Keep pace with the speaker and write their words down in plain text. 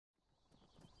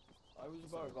I was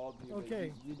about to rob you.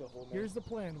 Okay, here's the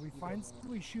plan.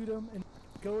 We shoot him, and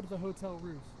go to the hotel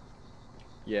roof.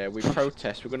 Yeah, we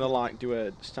protest. We're gonna like do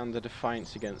a stand of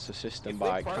defiance against the system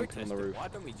by camping on the roof. Why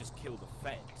don't we just kill the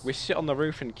feds? We sit on the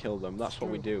roof and kill them. That's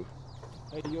what we do.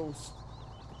 Hey yo,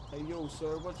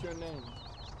 sir. What's your name?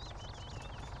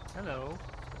 Hello.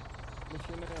 What's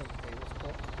your name? Hey, what's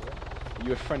up? Are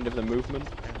you a friend of the movement?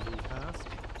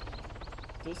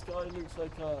 This guy looks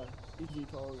like a easy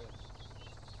target.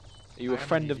 Are you a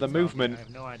friend of the movement? I have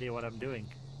no idea what I'm doing.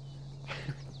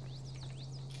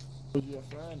 Is he a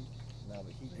friend? No,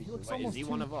 but Wait, is he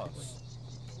one of us?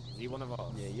 Is he one of us?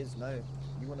 Yeah, he is now.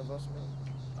 You one of us,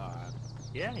 mate? Alright.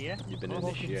 Yeah, yeah. You've been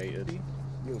initiated.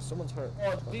 Yo, someone's hurt.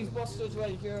 Oh, these bastards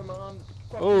right here, man.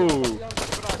 Oh!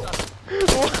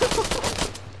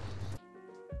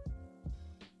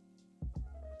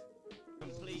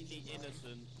 Completely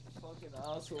innocent. Fucking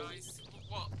asshole. Guys,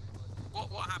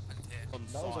 what happened here? That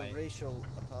was a racial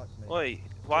attack, mate. Wait,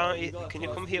 why don't you? Can you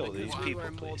come heal these people,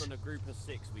 More please? than a group of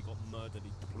 6, we got murdered.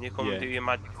 Can you come and do your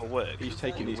magical work? He's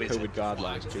taking these COVID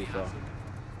guidelines too far.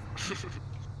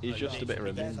 He's just a bit of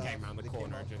a Came around the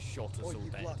corner and just shot us all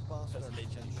dead.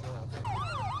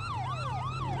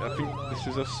 I think this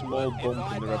is a small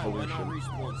bump in the revolution. When I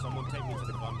respawn, someone take me to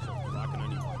the gun shop because I can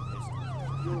only find this.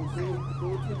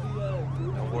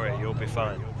 Don't worry, you'll be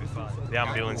fine. The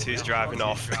ambulance is driving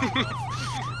off.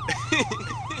 You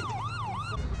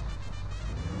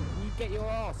get your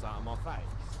ass out of my face.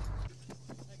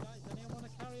 Hey guys, anyone want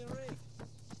to carry a rig?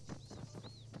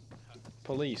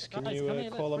 Police, can Guys, you come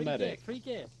here, call look, a medic? Free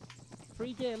gear.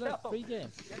 Free gear, look, free gear.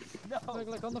 No.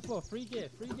 Look on the floor, free gear,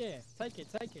 free gear. Take it,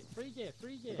 free gear,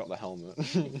 free gear. I got the helmet.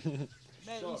 Mate,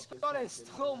 he's gotta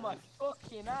steal my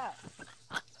fucking ass.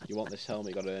 You want this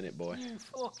helmet, you gotta earn it, boy. You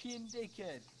fucking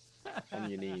dickhead. On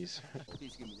your knees.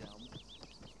 Please give me the helmet.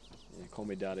 Yeah, call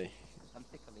me daddy. I'm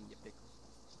tickling your pickle.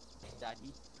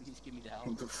 Daddy, please give me the helmet.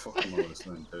 What the fuck am I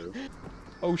listening to?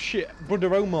 Oh shit,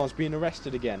 Brother Omar's being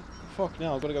arrested again. Fuck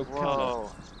now, I've gotta go Canada.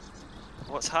 Whoa.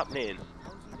 What's happening?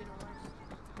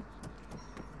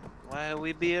 Why are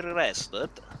we being arrested?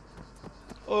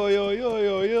 Oi oi oi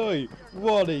oi oi!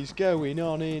 What is going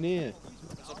on in here?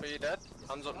 Hands up, are you dead?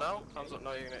 Hands up now? Hands up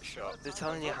now, you're gonna get shot. They're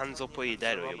telling you hands up or you're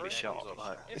dead or you'll be shot.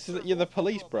 Like, This is you're the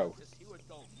police, bro. This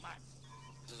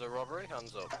is a robbery,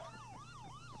 hands up.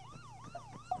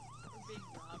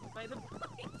 Hands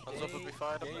up will be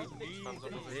fired upon. Hands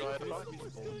up will be fired upon.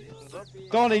 Hands up.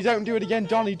 Donnie, don't do it again.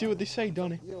 Donnie, do what they say,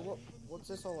 Donnie. Yo, what's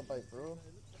this all about, bro?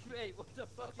 Mate, what the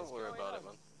fuck Don't worry about it,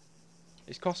 man.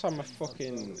 It's cause I'm a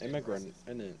fucking immigrant,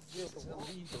 innit?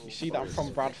 You see that I'm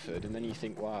from Bradford, and then you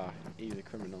think, wow, he's a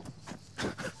criminal.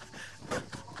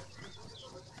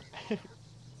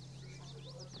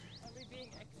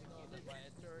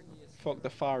 Fuck the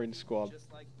firing squad.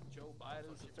 Just like Joe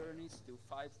Biden's attorney still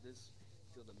fights this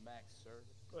to the max, sir.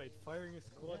 Wait, firing a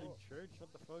squad in church? What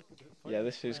the fuck? Yeah,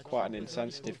 this is quite an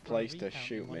insensitive place to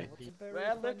shoot me.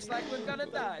 Well, looks like we're gonna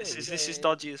die. this is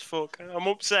dodgy as fuck. I'm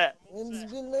upset. It's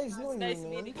been nice knowing Nice you,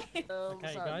 man. meeting you.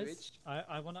 Okay, guys,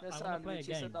 I wanna play a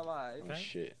game. Oh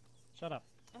shit. Shut up.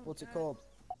 What's it called?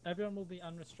 Everyone will be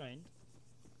unrestrained.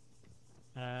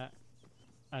 And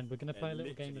we're gonna play a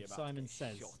little game of Simon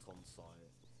Says.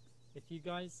 If you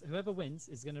guys, whoever wins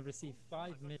is gonna receive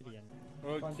 5 million.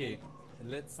 Okay,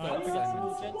 let's Alright,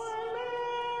 start. gents.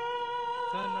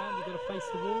 Turn around, you gotta face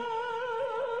the wall.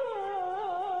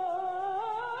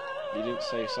 You didn't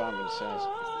say Simon Says. No,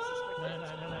 we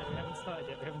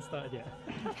haven't started yet.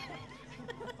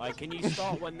 Alright, can you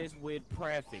start when this weird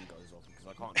prayer thing goes off? Because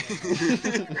I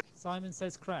can't. Simon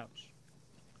Says crouch.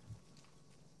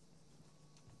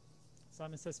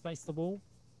 Simon Says face the wall.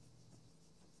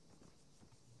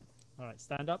 Alright,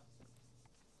 stand up.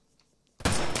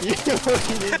 You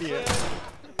fucking idiot.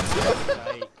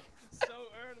 So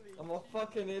early. I'm a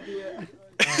fucking idiot.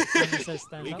 Alright, Simon Says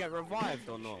stand We up. get revived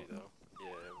or not?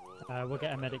 We'll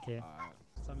get a medic here.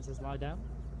 Simon Says lie down.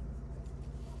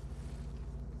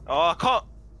 Oh, I can't.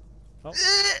 Oh.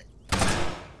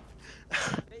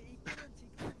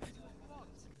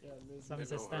 Simon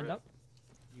Says stand up.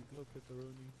 You go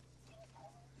pepperoni.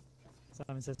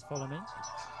 Simon Says follow me.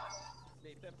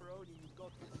 Hey, pepperoni, you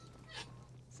got this.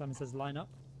 Simon Says line up.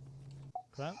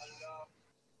 Crouch.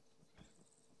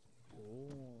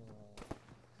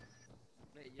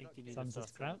 Mate, you're not Simon Says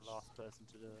crouch. Last person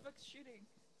to do it. fuck's shooting.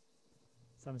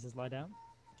 Simon Says lie down.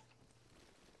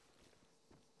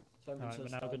 Simon Alright, we're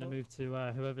says now going to stand move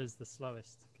to whoever's the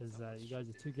slowest, because you guys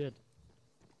are too good.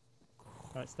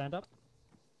 Alright, stand up.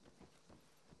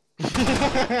 That's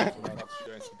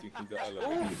going to think he got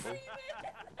elevated.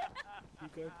 You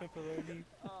go pepperoni.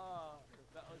 up. Oh,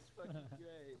 that was fucking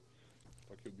great.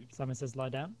 Simon says lie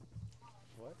down.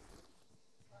 What?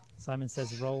 Simon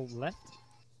says roll left.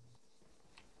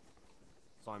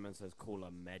 Simon says call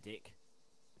a medic.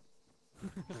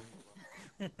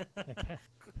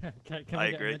 Okay. Can I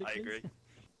we get a agree. medic, I please? agree.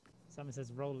 Simon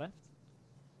says roll left.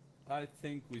 I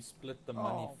think we split the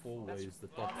money four ways. The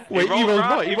top. Wait, he rolled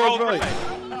right. He rolled right.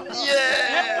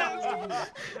 Yeah.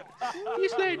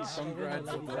 He's nuts. Congrats,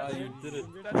 I'm glad you did it.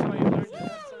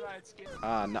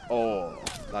 Ah, no. Oh,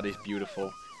 that is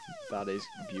beautiful. That is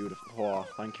beautiful. Oh,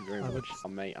 thank you very much,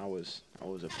 mate. I was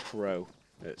a pro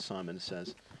at Simon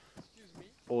Says.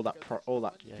 All that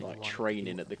like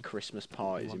training at the Christmas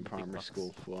parties in primary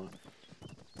school for.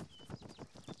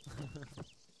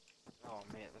 Oh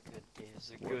mate, the good days,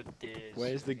 the good days.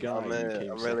 Where's the guy? I'm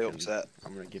really upset.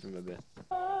 I'm gonna give him a bit.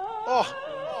 Oh,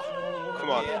 come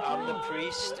on. Yeah, I'm the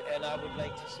priest, and I would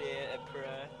like to say a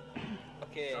prayer.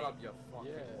 Okay.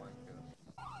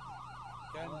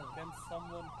 Can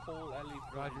someone pull Ellie?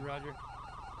 Roger.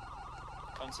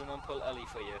 Can someone pull Ellie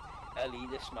for you? Ellie,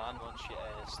 this man wants your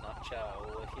Snapchat,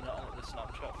 or if you're not on the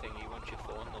Snapchat thing, he wants your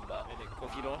phone number. Or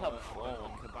if you don't have a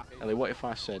phone... Ellie, what if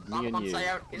I said me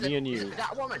and you,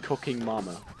 cooking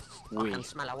mama, we. I can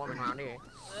smell a woman around here.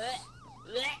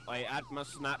 I add my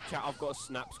Snapchat. I've got a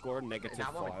snap score of -5.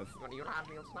 You don't have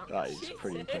me on Snapchat. That is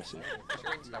pretty impressive.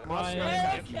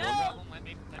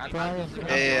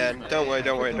 Yeah, don't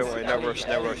worry. No rush.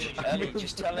 Ellie,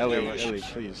 just tell him. Ellie,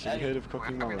 please. Have you heard of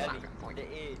cooking mama? The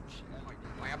age.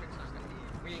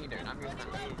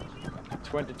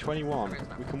 21.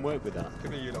 We can work with that.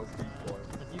 Have you got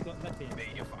Leppy?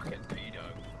 You fucking pedo.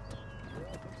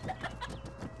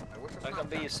 I can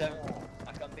be your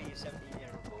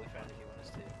 17-year-old boyfriend if you want us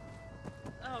to.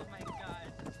 Oh my god.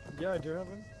 Yeah, I do have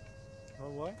him. Oh,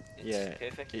 why? Yeah,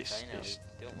 it's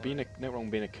being no wrong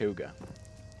being a cougar.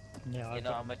 Yeah, you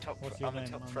know, I'm a top fragger.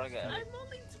 I'm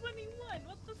only 21.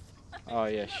 What the fuck? Oh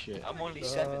yeah, shit. I'm only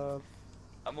 7.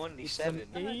 I'm only 7,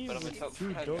 but I'm a top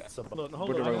fragger.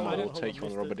 Brother will take you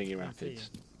on the Rubber Dinghy Rapids.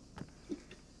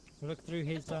 Look through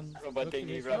his Rubber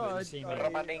Dinghy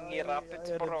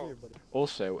Rapids, bro.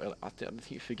 Also, I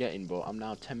think you're forgetting, but I'm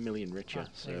now 10 million richer,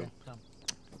 so you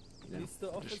know,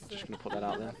 just gonna put that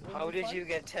out there. How did you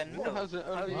get 10 mil? How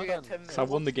did you get 10 mil? Because I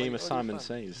won the game as Simon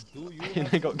Says, and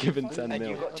I got given 10 mil. And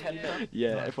you got 10 mil?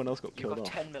 Yeah, everyone else got killed off.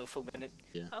 off. 10 mil for a minute.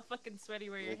 Yeah. How fucking sweaty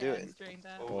were your hands during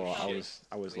that? Oh,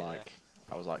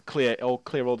 I was like, clear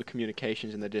all the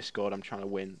communications in the Discord. I'm trying to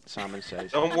win. Simon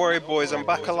Says. Don't worry, boys. I'm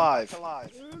back alive.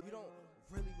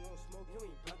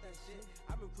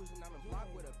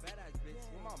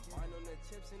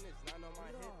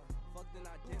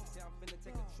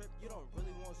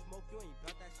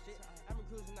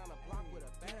 Cruising down the block with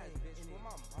a badass bitch with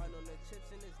my mind on the chips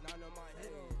and it's not on my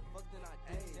head. Fuck then I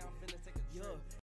did.